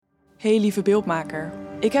Hey lieve beeldmaker,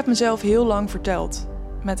 ik heb mezelf heel lang verteld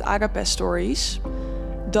met Agape Stories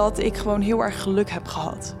dat ik gewoon heel erg geluk heb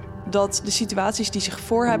gehad. Dat de situaties die zich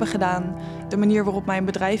voor hebben gedaan, de manier waarop mijn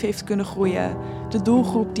bedrijf heeft kunnen groeien, de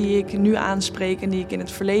doelgroep die ik nu aanspreek en die ik in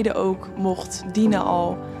het verleden ook mocht dienen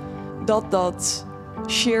al, dat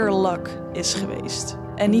sheer luck is geweest.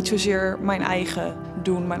 En niet zozeer mijn eigen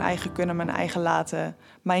doen, mijn eigen kunnen, mijn eigen laten,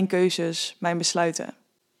 mijn keuzes, mijn besluiten.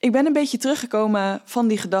 Ik ben een beetje teruggekomen van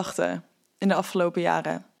die gedachten in de afgelopen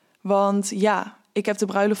jaren. Want ja, ik heb de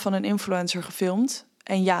bruiloft van een influencer gefilmd.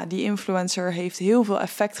 En ja, die influencer heeft heel veel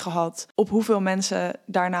effect gehad op hoeveel mensen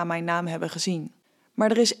daarna mijn naam hebben gezien.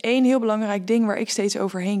 Maar er is één heel belangrijk ding waar ik steeds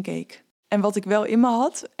overheen keek. En wat ik wel in me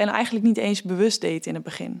had en eigenlijk niet eens bewust deed in het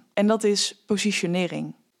begin. En dat is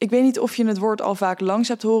positionering. Ik weet niet of je het woord al vaak langs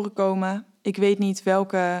hebt horen komen. Ik weet niet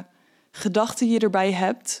welke gedachten je erbij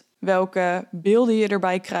hebt, welke beelden je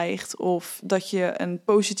erbij krijgt, of dat je een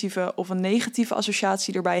positieve of een negatieve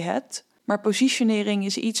associatie erbij hebt. Maar positionering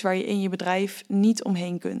is iets waar je in je bedrijf niet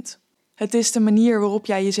omheen kunt. Het is de manier waarop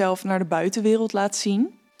jij jezelf naar de buitenwereld laat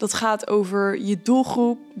zien. Dat gaat over je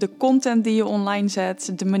doelgroep, de content die je online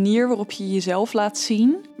zet, de manier waarop je jezelf laat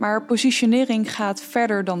zien. Maar positionering gaat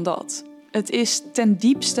verder dan dat. Het is ten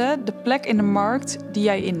diepste de plek in de markt die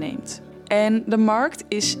jij inneemt. En de markt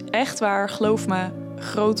is echt waar, geloof me,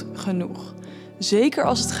 groot genoeg. Zeker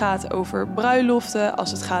als het gaat over bruiloften,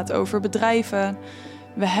 als het gaat over bedrijven.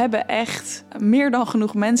 We hebben echt meer dan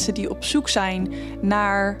genoeg mensen die op zoek zijn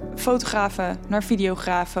naar fotografen, naar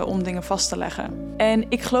videografen om dingen vast te leggen. En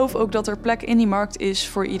ik geloof ook dat er plek in die markt is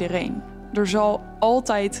voor iedereen. Er zal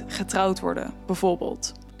altijd getrouwd worden,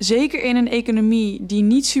 bijvoorbeeld. Zeker in een economie die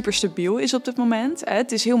niet super stabiel is op dit moment.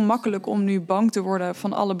 Het is heel makkelijk om nu bang te worden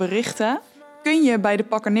van alle berichten. Kun je bij de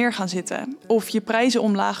pakken neer gaan zitten of je prijzen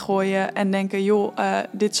omlaag gooien en denken, joh,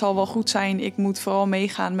 dit zal wel goed zijn. Ik moet vooral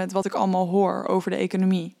meegaan met wat ik allemaal hoor over de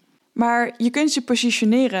economie. Maar je kunt je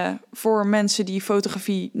positioneren voor mensen die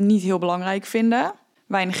fotografie niet heel belangrijk vinden,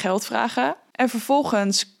 weinig geld vragen en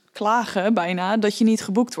vervolgens klagen bijna dat je niet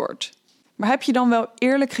geboekt wordt. Maar heb je dan wel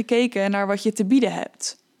eerlijk gekeken naar wat je te bieden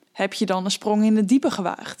hebt? Heb je dan een sprong in de diepe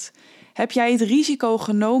gewaagd? Heb jij het risico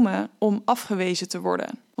genomen om afgewezen te worden?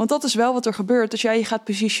 Want dat is wel wat er gebeurt. Als jij je gaat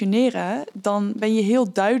positioneren, dan ben je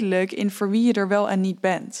heel duidelijk in voor wie je er wel en niet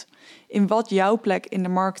bent. In wat jouw plek in de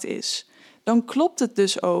markt is. Dan klopt het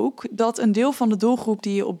dus ook dat een deel van de doelgroep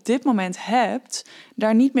die je op dit moment hebt,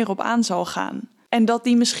 daar niet meer op aan zal gaan. En dat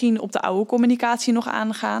die misschien op de oude communicatie nog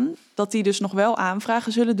aangaan. Dat die dus nog wel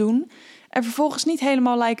aanvragen zullen doen. En vervolgens niet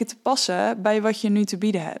helemaal lijken te passen bij wat je nu te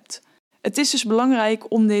bieden hebt. Het is dus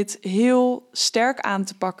belangrijk om dit heel sterk aan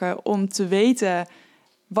te pakken, om te weten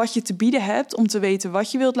wat je te bieden hebt, om te weten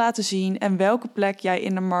wat je wilt laten zien en welke plek jij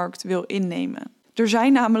in de markt wil innemen. Er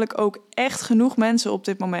zijn namelijk ook echt genoeg mensen op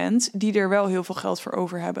dit moment die er wel heel veel geld voor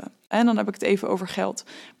over hebben. En dan heb ik het even over geld.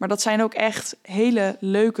 Maar dat zijn ook echt hele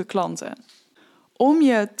leuke klanten. Om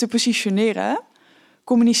je te positioneren,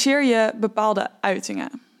 communiceer je bepaalde uitingen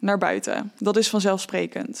naar buiten. Dat is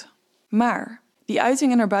vanzelfsprekend. Maar die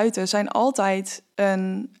uitingen naar buiten zijn altijd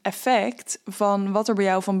een effect van wat er bij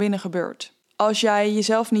jou van binnen gebeurt. Als jij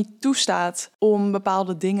jezelf niet toestaat om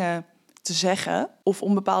bepaalde dingen te zeggen of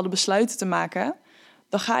om bepaalde besluiten te maken,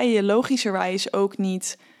 dan ga je je logischerwijs ook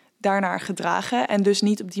niet daarnaar gedragen en dus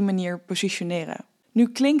niet op die manier positioneren. Nu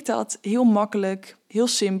klinkt dat heel makkelijk, heel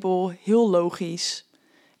simpel, heel logisch.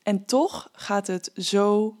 En toch gaat het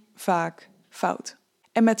zo vaak fout.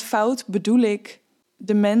 En met fout bedoel ik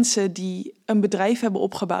de mensen die een bedrijf hebben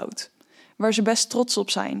opgebouwd, waar ze best trots op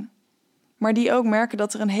zijn, maar die ook merken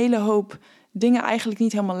dat er een hele hoop dingen eigenlijk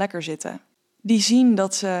niet helemaal lekker zitten. Die zien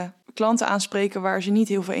dat ze klanten aanspreken waar ze niet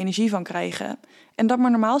heel veel energie van krijgen en dat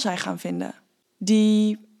maar normaal zijn gaan vinden.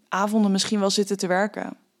 Die avonden misschien wel zitten te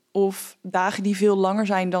werken of dagen die veel langer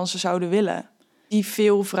zijn dan ze zouden willen. Die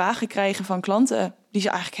veel vragen krijgen van klanten die ze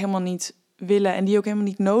eigenlijk helemaal niet willen en die ook helemaal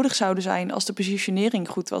niet nodig zouden zijn als de positionering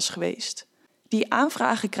goed was geweest. Die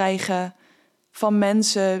aanvragen krijgen van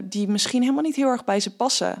mensen die misschien helemaal niet heel erg bij ze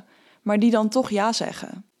passen, maar die dan toch ja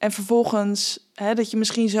zeggen. En vervolgens, dat je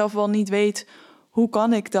misschien zelf wel niet weet, hoe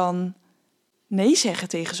kan ik dan nee zeggen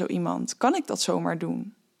tegen zo iemand? Kan ik dat zomaar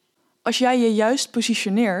doen? Als jij je juist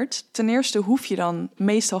positioneert, ten eerste hoef je dan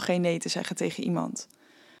meestal geen nee te zeggen tegen iemand.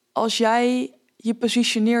 Als jij je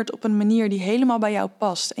positioneert op een manier die helemaal bij jou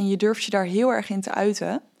past en je durft je daar heel erg in te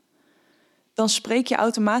uiten, dan spreek je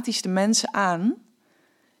automatisch de mensen aan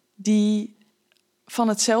die van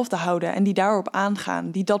hetzelfde houden en die daarop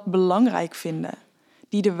aangaan, die dat belangrijk vinden,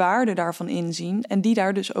 die de waarde daarvan inzien en die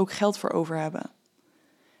daar dus ook geld voor over hebben.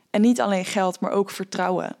 En niet alleen geld, maar ook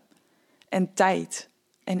vertrouwen en tijd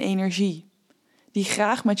en energie. Die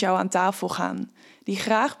graag met jou aan tafel gaan. Die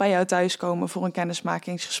graag bij jou thuiskomen voor een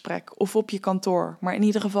kennismakingsgesprek of op je kantoor, maar in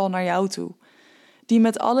ieder geval naar jou toe. Die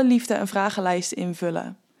met alle liefde een vragenlijst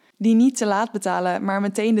invullen. Die niet te laat betalen, maar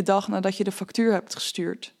meteen de dag nadat je de factuur hebt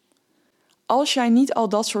gestuurd. Als jij niet al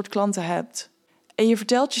dat soort klanten hebt en je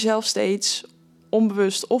vertelt jezelf steeds,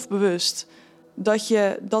 onbewust of bewust, dat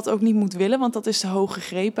je dat ook niet moet willen, want dat is te hoog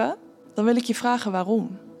gegrepen, dan wil ik je vragen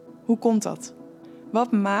waarom. Hoe komt dat?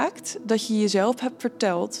 Wat maakt dat je jezelf hebt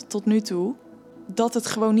verteld tot nu toe dat het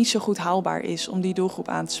gewoon niet zo goed haalbaar is om die doelgroep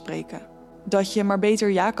aan te spreken? Dat je maar beter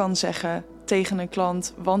ja kan zeggen tegen een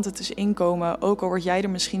klant, want het is inkomen, ook al word jij er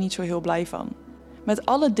misschien niet zo heel blij van. Met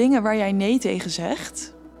alle dingen waar jij nee tegen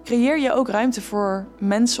zegt, creëer je ook ruimte voor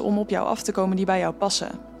mensen om op jou af te komen die bij jou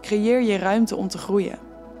passen. Creëer je ruimte om te groeien.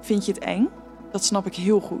 Vind je het eng? Dat snap ik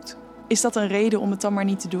heel goed. Is dat een reden om het dan maar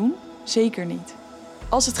niet te doen? Zeker niet.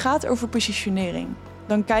 Als het gaat over positionering,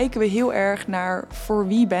 dan kijken we heel erg naar voor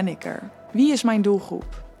wie ben ik er? Wie is mijn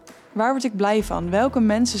doelgroep? Waar word ik blij van? Welke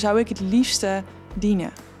mensen zou ik het liefste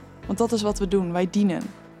dienen? Want dat is wat we doen, wij dienen.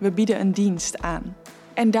 We bieden een dienst aan.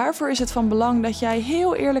 En daarvoor is het van belang dat jij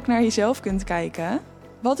heel eerlijk naar jezelf kunt kijken.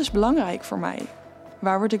 Wat is belangrijk voor mij?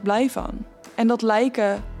 Waar word ik blij van? En dat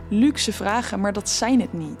lijken luxe vragen, maar dat zijn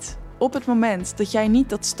het niet. Op het moment dat jij niet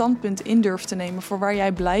dat standpunt in durft te nemen voor waar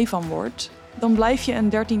jij blij van wordt, dan blijf je een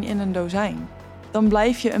 13 in een dozijn. Dan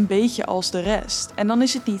blijf je een beetje als de rest. En dan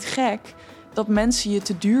is het niet gek dat mensen je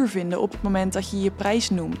te duur vinden op het moment dat je je prijs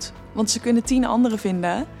noemt. Want ze kunnen 10 anderen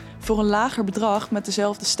vinden voor een lager bedrag met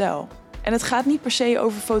dezelfde stijl. En het gaat niet per se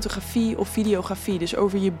over fotografie of videografie, dus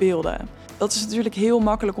over je beelden. Dat is natuurlijk heel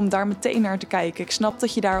makkelijk om daar meteen naar te kijken. Ik snap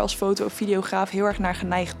dat je daar als foto- of videograaf heel erg naar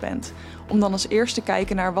geneigd bent. Om dan als eerste te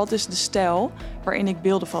kijken naar wat is de stijl waarin ik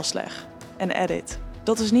beelden vastleg en edit.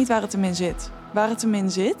 Dat is niet waar het hem in zit. Waar het hem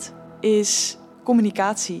in zit is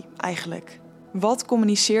communicatie eigenlijk. Wat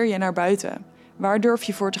communiceer je naar buiten? Waar durf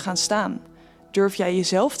je voor te gaan staan? Durf jij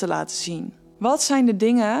jezelf te laten zien? Wat zijn de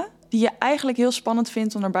dingen die je eigenlijk heel spannend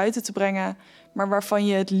vindt om naar buiten te brengen, maar waarvan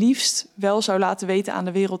je het liefst wel zou laten weten aan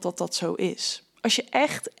de wereld dat dat zo is? Als je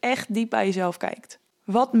echt diep bij jezelf kijkt.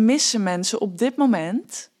 Wat missen mensen op dit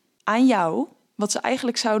moment aan jou, wat ze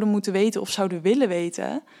eigenlijk zouden moeten weten of zouden willen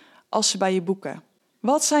weten als ze bij je boeken?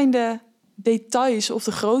 Wat zijn de details of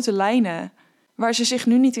de grote lijnen waar ze zich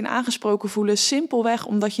nu niet in aangesproken voelen, simpelweg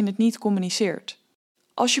omdat je het niet communiceert?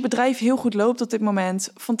 Als je bedrijf heel goed loopt op dit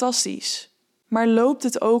moment, fantastisch. Maar loopt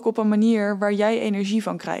het ook op een manier waar jij energie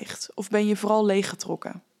van krijgt? Of ben je vooral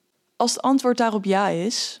leeggetrokken? Als het antwoord daarop ja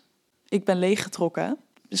is, ik ben leeggetrokken.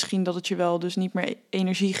 Misschien dat het je wel dus niet meer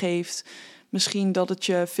energie geeft. Misschien dat het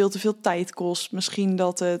je veel te veel tijd kost. Misschien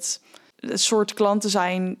dat het soort klanten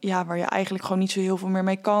zijn waar je eigenlijk gewoon niet zo heel veel meer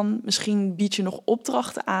mee kan. Misschien bied je nog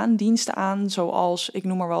opdrachten aan, diensten aan, zoals, ik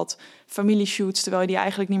noem maar wat, familieshoots, terwijl je die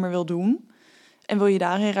eigenlijk niet meer wil doen. En wil je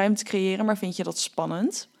daarin ruimte creëren, maar vind je dat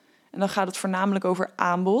spannend? En dan gaat het voornamelijk over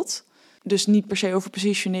aanbod. Dus niet per se over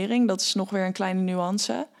positionering, dat is nog weer een kleine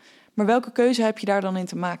nuance. Maar welke keuze heb je daar dan in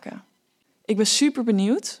te maken? Ik ben super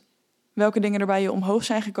benieuwd welke dingen er bij je omhoog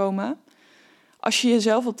zijn gekomen. Als je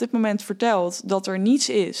jezelf op dit moment vertelt dat er niets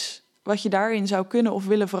is wat je daarin zou kunnen of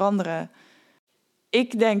willen veranderen,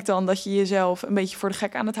 ik denk dan dat je jezelf een beetje voor de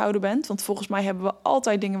gek aan het houden bent. Want volgens mij hebben we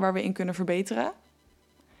altijd dingen waar we in kunnen verbeteren.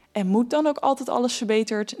 En moet dan ook altijd alles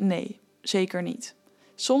verbeterd? Nee, zeker niet.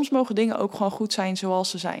 Soms mogen dingen ook gewoon goed zijn zoals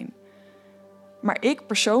ze zijn. Maar ik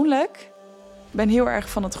persoonlijk ben heel erg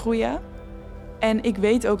van het groeien. En ik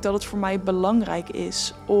weet ook dat het voor mij belangrijk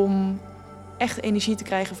is om echt energie te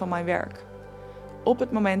krijgen van mijn werk. Op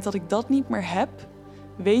het moment dat ik dat niet meer heb,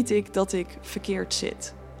 weet ik dat ik verkeerd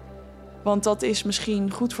zit. Want dat is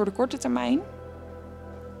misschien goed voor de korte termijn,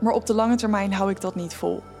 maar op de lange termijn hou ik dat niet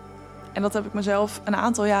vol. En dat heb ik mezelf een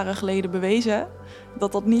aantal jaren geleden bewezen,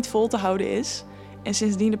 dat dat niet vol te houden is. En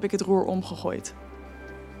sindsdien heb ik het roer omgegooid.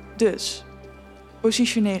 Dus,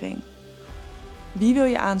 positionering. Wie wil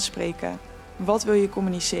je aanspreken? Wat wil je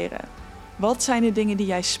communiceren? Wat zijn de dingen die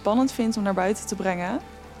jij spannend vindt om naar buiten te brengen,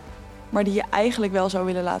 maar die je eigenlijk wel zou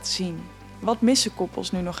willen laten zien? Wat missen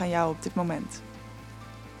koppels nu nog aan jou op dit moment?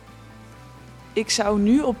 Ik zou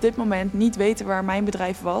nu op dit moment niet weten waar mijn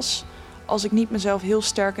bedrijf was als ik niet mezelf heel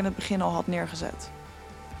sterk in het begin al had neergezet.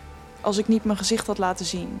 Als ik niet mijn gezicht had laten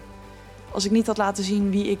zien. Als ik niet had laten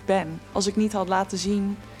zien wie ik ben. Als ik niet had laten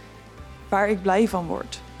zien waar ik blij van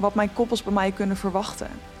word. Wat mijn koppels bij mij kunnen verwachten.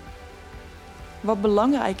 Wat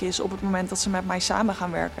belangrijk is op het moment dat ze met mij samen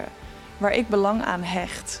gaan werken. Waar ik belang aan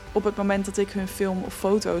hecht op het moment dat ik hun film of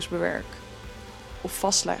foto's bewerk. Of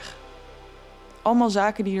vastleg. Allemaal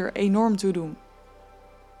zaken die er enorm toe doen.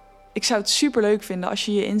 Ik zou het superleuk vinden als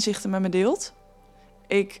je je inzichten met me deelt.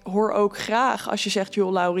 Ik hoor ook graag als je zegt,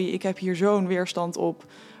 joh Laurie, ik heb hier zo'n weerstand op,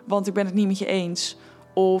 want ik ben het niet met je eens.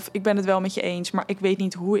 Of ik ben het wel met je eens, maar ik weet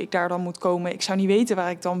niet hoe ik daar dan moet komen. Ik zou niet weten waar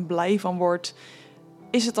ik dan blij van word.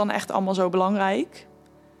 Is het dan echt allemaal zo belangrijk?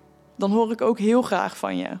 Dan hoor ik ook heel graag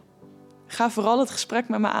van je. Ga vooral het gesprek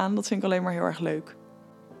met me aan, dat vind ik alleen maar heel erg leuk.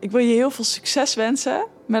 Ik wil je heel veel succes wensen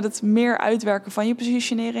met het meer uitwerken van je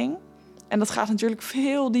positionering. En dat gaat natuurlijk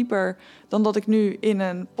veel dieper dan dat ik nu in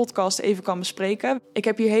een podcast even kan bespreken. Ik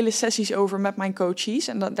heb hier hele sessies over met mijn coaches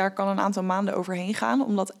en daar kan een aantal maanden overheen gaan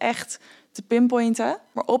om dat echt te pinpointen.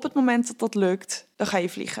 Maar op het moment dat dat lukt, dan ga je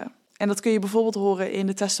vliegen. En dat kun je bijvoorbeeld horen in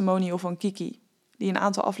de testimonial van Kiki, die een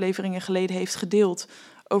aantal afleveringen geleden heeft gedeeld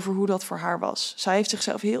over hoe dat voor haar was. Zij heeft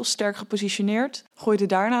zichzelf heel sterk gepositioneerd, gooide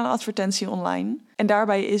daarna een advertentie online. En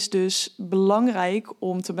daarbij is dus belangrijk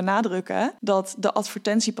om te benadrukken dat de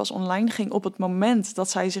advertentie pas online ging op het moment dat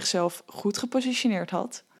zij zichzelf goed gepositioneerd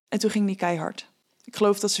had. En toen ging die keihard. Ik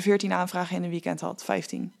geloof dat ze 14 aanvragen in een weekend had,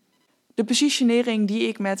 15. De positionering die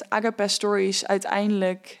ik met Agape Stories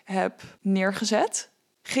uiteindelijk heb neergezet,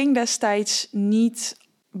 ging destijds niet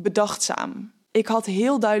bedachtzaam. Ik had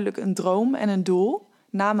heel duidelijk een droom en een doel.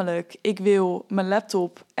 Namelijk, ik wil mijn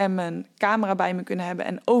laptop en mijn camera bij me kunnen hebben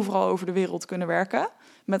en overal over de wereld kunnen werken.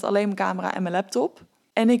 Met alleen mijn camera en mijn laptop.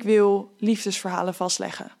 En ik wil liefdesverhalen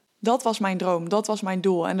vastleggen. Dat was mijn droom, dat was mijn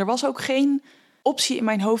doel. En er was ook geen optie in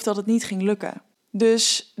mijn hoofd dat het niet ging lukken.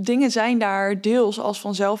 Dus dingen zijn daar deels als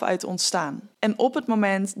vanzelf uit ontstaan. En op het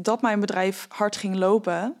moment dat mijn bedrijf hard ging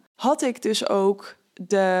lopen, had ik dus ook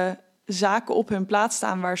de zaken op hun plaats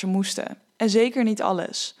staan waar ze moesten. En zeker niet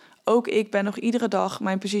alles. Ook ik ben nog iedere dag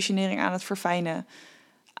mijn positionering aan het verfijnen,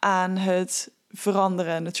 aan het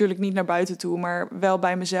veranderen. Natuurlijk niet naar buiten toe, maar wel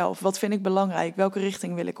bij mezelf. Wat vind ik belangrijk? Welke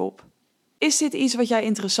richting wil ik op? Is dit iets wat jij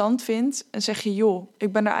interessant vindt? En zeg je, joh,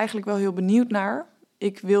 ik ben daar eigenlijk wel heel benieuwd naar.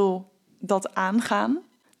 Ik wil dat aangaan.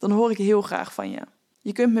 Dan hoor ik heel graag van je.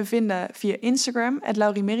 Je kunt me vinden via Instagram,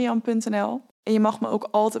 @lauriemiriam.nl. En je mag me ook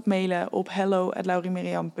altijd mailen op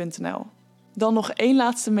hello@lauriemiriam.nl. Dan nog één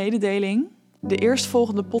laatste mededeling. De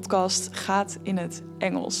eerstvolgende podcast gaat in het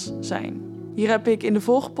Engels zijn. Hier heb ik in de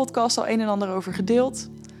vorige podcast al een en ander over gedeeld.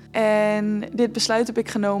 En dit besluit heb ik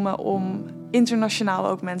genomen om internationaal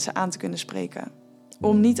ook mensen aan te kunnen spreken.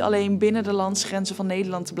 Om niet alleen binnen de landsgrenzen van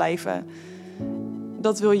Nederland te blijven.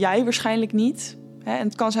 Dat wil jij waarschijnlijk niet. En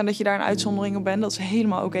het kan zijn dat je daar een uitzondering op bent, dat is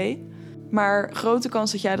helemaal oké. Maar grote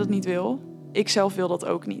kans dat jij dat niet wil. Ik zelf wil dat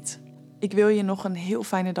ook niet. Ik wil je nog een heel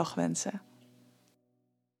fijne dag wensen.